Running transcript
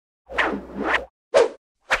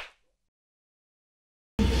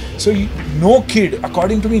So no kid,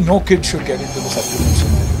 according to me, no kid should get into the supplements.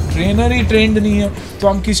 Trainer he trend नहीं है तो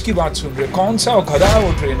हम किसकी बात सुन रहे हैं? कौन सा गधा है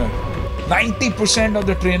वो trainer? 90% of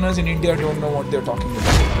the trainers in India don't know what they're talking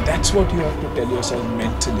about. That's what you have to tell yourself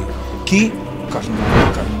mentally. कि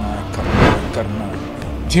करना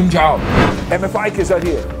जिम जाओ। MFI के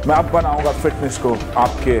जरिए मैं अब बनाऊंगा फिटनेस को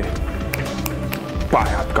आपके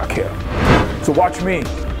पायात का खेल। So watch me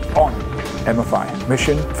on MFI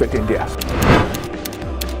Mission Fit India.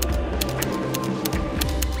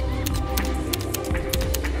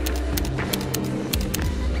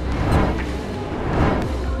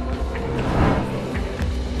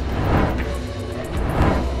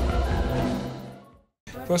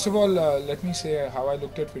 First of all, let me say how I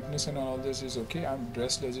looked at fitness and all this is okay. I'm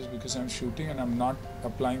dressed like this because I'm shooting and I'm not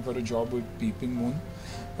applying for a job with PeepingMoon.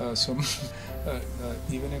 So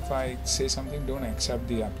even if I say something, don't accept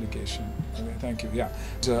the application. Okay, thank you. Yeah.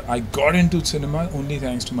 So I got into cinema only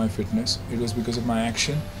thanks to my fitness. It was because of my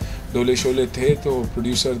action. डोले शोले थे तो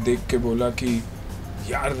producer देख के बोला कि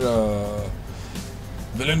यार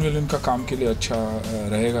villain का काम के लिए अच्छा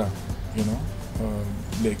रहेगा, you know.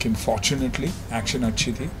 लेकिन फॉर्चुनेटली एक्शन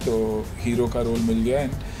अच्छी थी तो हीरो का रोल मिल गया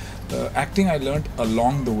and acting I learned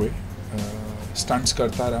along the way. Stunts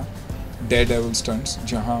करता रहा, डेयर डेविल स्टंट्स,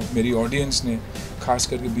 जहाँ मेरी ऑडियंस ने खास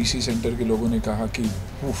करके BC सेंटर के लोगों ने कहा कि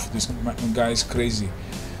this guy is crazy.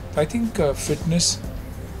 I think fitness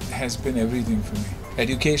has been everything for me.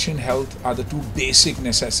 Education, health are the two basic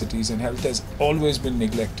necessities, and health has always been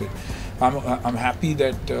neglected. I'm happy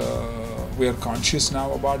that we are conscious now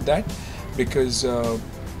about that, because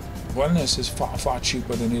wellness is far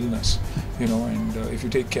cheaper than illness, you know, and if you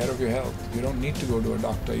take care of your health, you don't need to go to a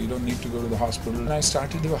doctor, you don't need to go to the hospital. When I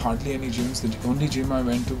started, there were hardly any gyms. The only gym I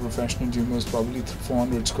went to, professional gym, was probably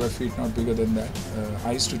 400 square feet, not bigger than that.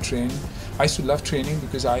 I used to train. I used to love training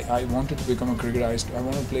because I wanted to become a cricketer. I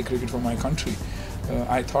wanted to play cricket for my country.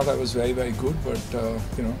 I thought I was very good, but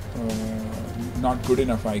you know, not good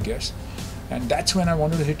enough, I guess. And that's when I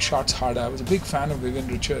wanted to hit shots harder. I was a big fan of Vivian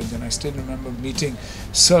Richards, and I still remember meeting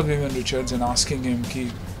Sir Vivian Richards and asking him,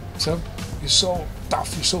 "Sir, you're so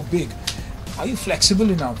tough, you're so big. Are you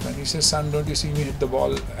flexible enough?" And he says, "Son, don't you see me hit the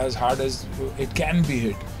ball as hard as it can be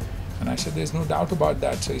hit?" And I said, "There's no doubt about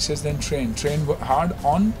that." So he says, "Then train hard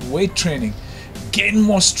on weight training. Gain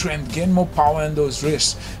more strength, gain more power in those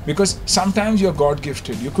wrists, because sometimes you're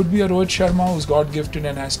God-gifted. You could be a Rohit Sharma who's God-gifted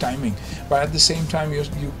and has timing, but at the same time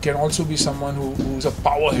you can also be someone who's a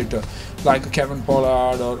power hitter, like a Kevin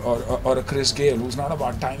Pollard or a Chris Gayle, who's not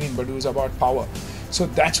about timing but who's about power." So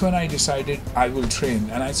that's when I decided I will train,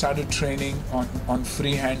 and I started training on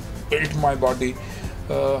freehand, built my body.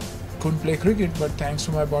 Couldn't play cricket, but thanks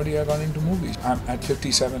to my body I got into movies. I'm at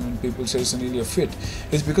 57 when people say Suniel you're fit,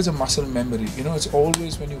 it's because of muscle memory. You know, it's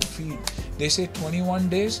always when you feed. They say 21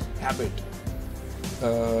 days habit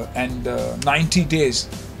and 90 days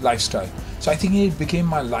lifestyle. So I think it became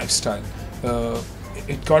my lifestyle.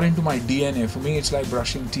 It got into my DNA. For me it's like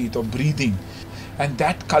brushing teeth or breathing. And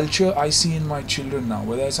that culture I see in my children now,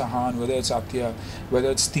 whether it's Ahan, whether it's Atya,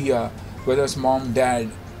 whether it's Tia, whether it's mom,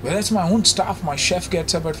 dad, whether it's my own staff. My chef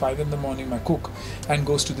gets up at 5 in the morning, my cook, and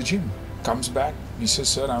goes to the gym, comes back, he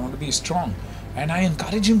says, "Sir, I want to be strong." And I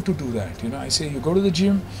encourage him to do that. You know, I say, you go to the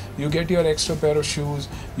gym, you get your extra pair of shoes,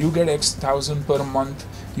 you get X thousand per month,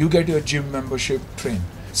 you get your gym membership, train.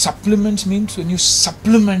 Supplements means when you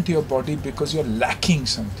supplement your body because you're lacking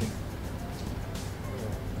something.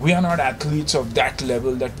 We are not athletes of that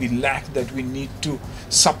level that we lack, that we need to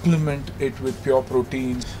supplement it with pure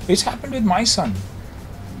protein. It's happened with my son.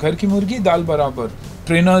 घर की मुर्गी दाल बराबर.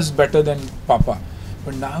 Trainers better than Papa.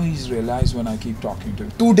 But now he's realized when I keep talking to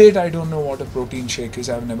him. To date, I don't know what a protein shake is.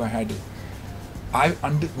 I've never had it.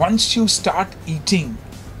 Once you start eating,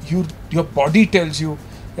 your body tells you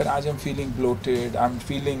that I'm feeling bloated, I'm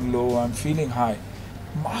feeling low, I'm feeling high.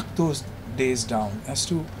 Mark those days down as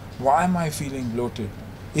to why am I feeling bloated?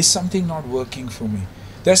 Is something not working for me?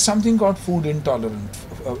 There's something called food intolerance.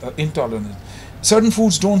 Certain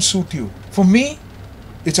foods don't suit you. For me,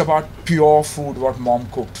 it's about pure food, what mom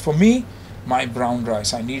cooked. For me, my brown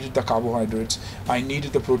rice, I needed the carbohydrates, I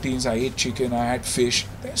needed the proteins, I ate chicken, I had fish,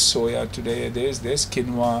 there's soya today, there's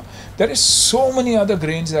quinoa, there is so many other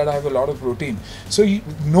grains that have a lot of protein. So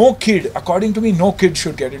no kid, according to me, no kid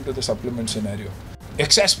should get into the supplement scenario.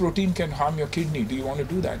 Excess protein can harm your kidney. Do you want to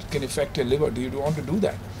do that? It can affect your liver. Do you want to do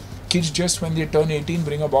that? Kids just when they turn 18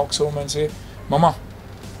 bring a box home and say, "Mama,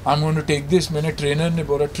 I'm going to take this." मैंने trainer ने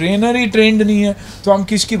बोला, trainer ही trend नहीं है तो हम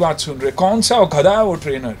किसकी बात सुन रहे? कौन सा गधा है वो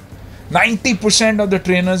trainer? 90% of the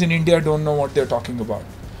trainers in India don't know what they're talking about.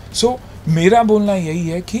 So मेरा बोलना यही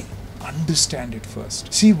है कि understand it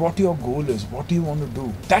first. See what your goal is, what do you want to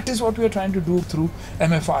do. That is what we are trying to do through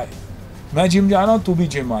MFI. मैं gym जा रहा हूँ, तू भी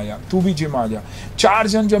जिम आ जा, तू भी जिम आ जा. 4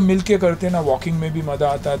 जन जब मिलके करते हैं ना, वॉकिंग में भी मज़ा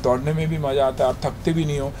आता है, दौड़ने में भी मज़ा आता है, आप थकते भी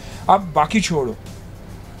नहीं हो. आप बाकी छोड़ो,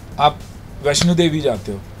 आप वैष्णो देवी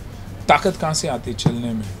जाते हो, ताकत कहाँ से आती है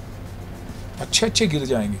चलने में. अच्छे गिर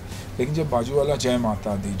जाएंगे, लेकिन जब बाजू वाला जय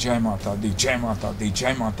माता दी, जय माता दी, जय माता दी,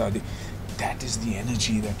 जय माता दी, that is the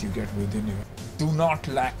energy that you get within you. Do not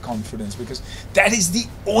lack confidence, because that is the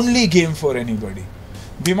only game for anybody.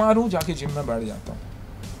 बीमार हूँ, जाके जिम में बैठ जाता हूँ,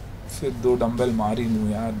 फिर 2 डंबल मार ही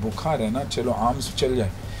लूँ यार, बुखार है ना, चलो आर्म्स चल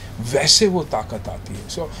जाए, वैसे वो ताकत आती है.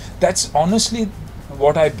 So that's honestly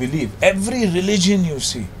what I believe. Every religion you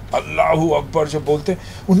see, Allahu Akbar जब बोलते हैं,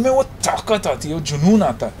 उनमें वो ताकत आती है, वो जुनून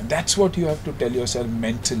आता है. That's what you have to tell yourself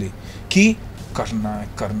mentally, कि करना है,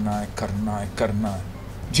 करना है, करना है, करना है.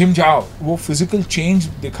 जिम जाओ, वो फिजिकल चेंज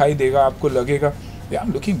दिखाई देगा, आपको लगेगा yeah,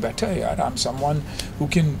 I'm looking better, यार, I'm someone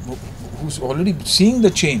who's already seeing the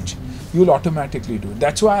change. You'll automatically do it.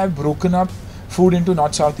 That's why I've broken up food into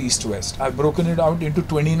north, south, east, west. I've broken it out into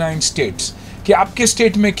 29 states. कि आपके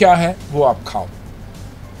state में क्या है वो आप खाओ,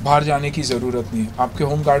 बाहर जाने की ज़रूरत नहीं है, आपके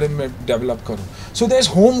होम गार्डन में डेवलप करो. So there's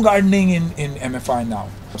home gardening in MFI now.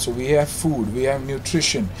 So we have food, we have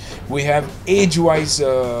nutrition, we have age-wise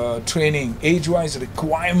training, age-wise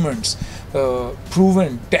requirements,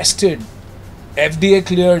 proven, tested, FDA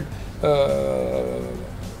cleared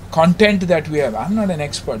content that we have. I'm not an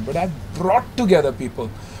expert, but I've brought together people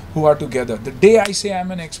who are together. The day I say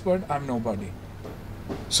I'm an expert, I'm nobody.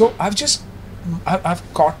 So I've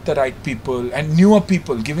caught the right people and newer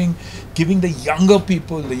people, giving the younger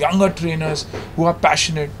people, the younger trainers who are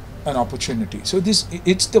passionate, an opportunity. So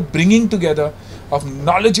it's the bringing together of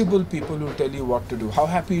knowledgeable people who tell you what to do,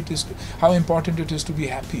 how important it is to be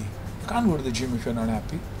happy. You can't go to the gym if you're not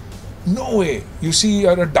happy. No way. You see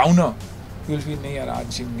you're a downer, you'll feel नहीं यार आज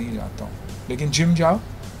gym नहीं जाता हूँ, लेकिन gym जाओ,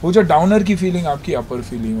 वो जो डाउनर की फीलिंग आपकी अपर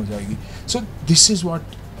फीलिंग हो जाएगी. So this is what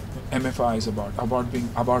MFI is about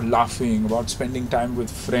laughing, about spending time with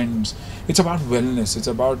friends. It's about wellness. It's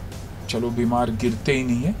about चलो बीमार गिरते ही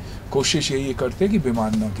नहीं है, कोशिश यही करते कि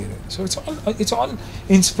बीमार ना गिरे. So it's all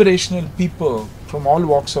inspirational people from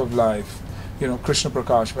all walks of life. You know, Krishna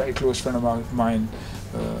Prakash, very close friend of mine,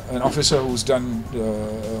 an officer who's done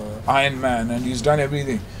Iron Man, and he's done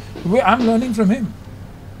everything. I'm learning from him.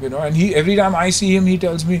 You know, and every time I see him, he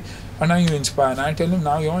tells me, "Anna, you inspire," and I tell him,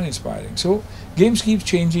 "Now you're inspiring." So games keep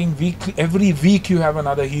changing. Every week you have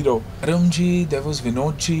another hero. Arumji, there was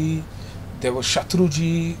Vinodji, there was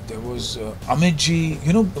Shatruji, there was Amitji.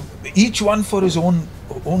 You know, each one for his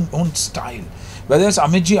own style. Whether it's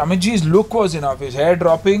Amitji's look was enough. His hair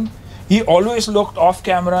dropping, he always looked off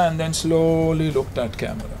camera and then slowly looked at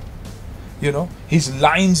camera. You know, his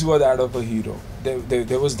lines were that of a hero.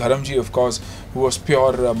 There was Dharamji, of course, who was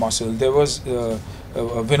pure muscle. There was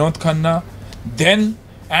Vinod Khanna. Then,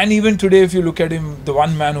 and even today, if you look at him, the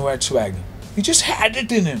one man who had swag. He just had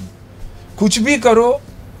it in him. Kuch bhi karo,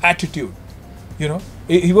 attitude. You know,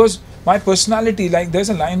 he was my personality. Like, there's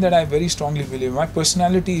a line that I very strongly believe. My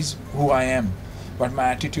personality is who I am, but my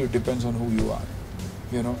attitude depends on who you are.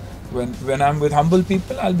 You know, when I'm with humble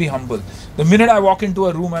people, I'll be humble. The minute I walk into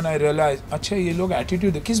a room and I realize, अच्छा ये लोग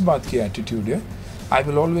attitude है, किस बात की attitude है? I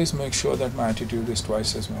will always make sure that my attitude is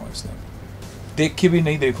twice as more as them. देख के भी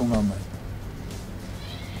नहीं देखूंगा मैं.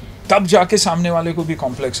 तब जाके सामने वाले को भी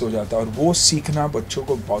कॉम्प्लेक्स हो जाता है, और वो सीखना बच्चों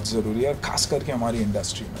को बहुत ज़रूरी है, खास करके हमारी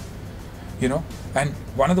इंडस्ट्री में. You know, and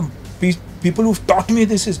one of the people who've taught me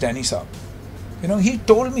this is Danny Saab. You know, he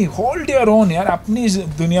told me, hold your own यार, अपनी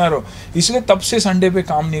दुनिया रहो. इसलिए तब से संडे पे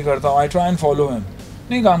काम नहीं करता हूँ. I try and follow him.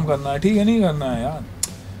 नहीं काम करना है, ठीक है, नहीं करना है यार.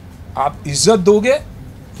 आप इज्जत दोगे,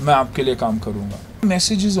 मैं आपके लिए काम करूँगा.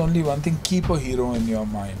 Message is only one thing: keep a hero in your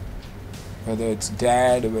mind. Whether it's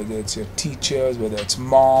dad, whether it's your teachers, whether it's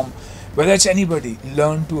mom, whether it's anybody,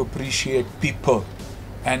 learn to appreciate people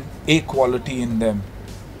and a quality in them,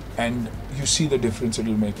 and you see the difference it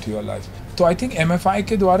will make to your life. So I think MFI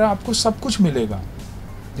के द्वारा आपको सब कुछ मिलेगा.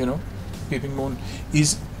 You know, PeepingMoon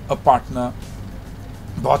is a partner.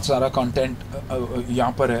 बहुत सारा content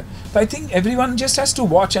यहाँ पर है. तो I think everyone just has to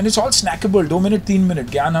watch, and it's all snackable. 2 minute 3 minute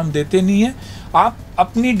ज्ञान हम देते नहीं है. आप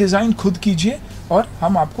अपनी डिज़ाइन खुद कीजिए और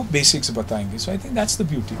हम आपको बेसिक्स बताएंगे. सो I think that's the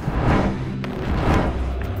beauty.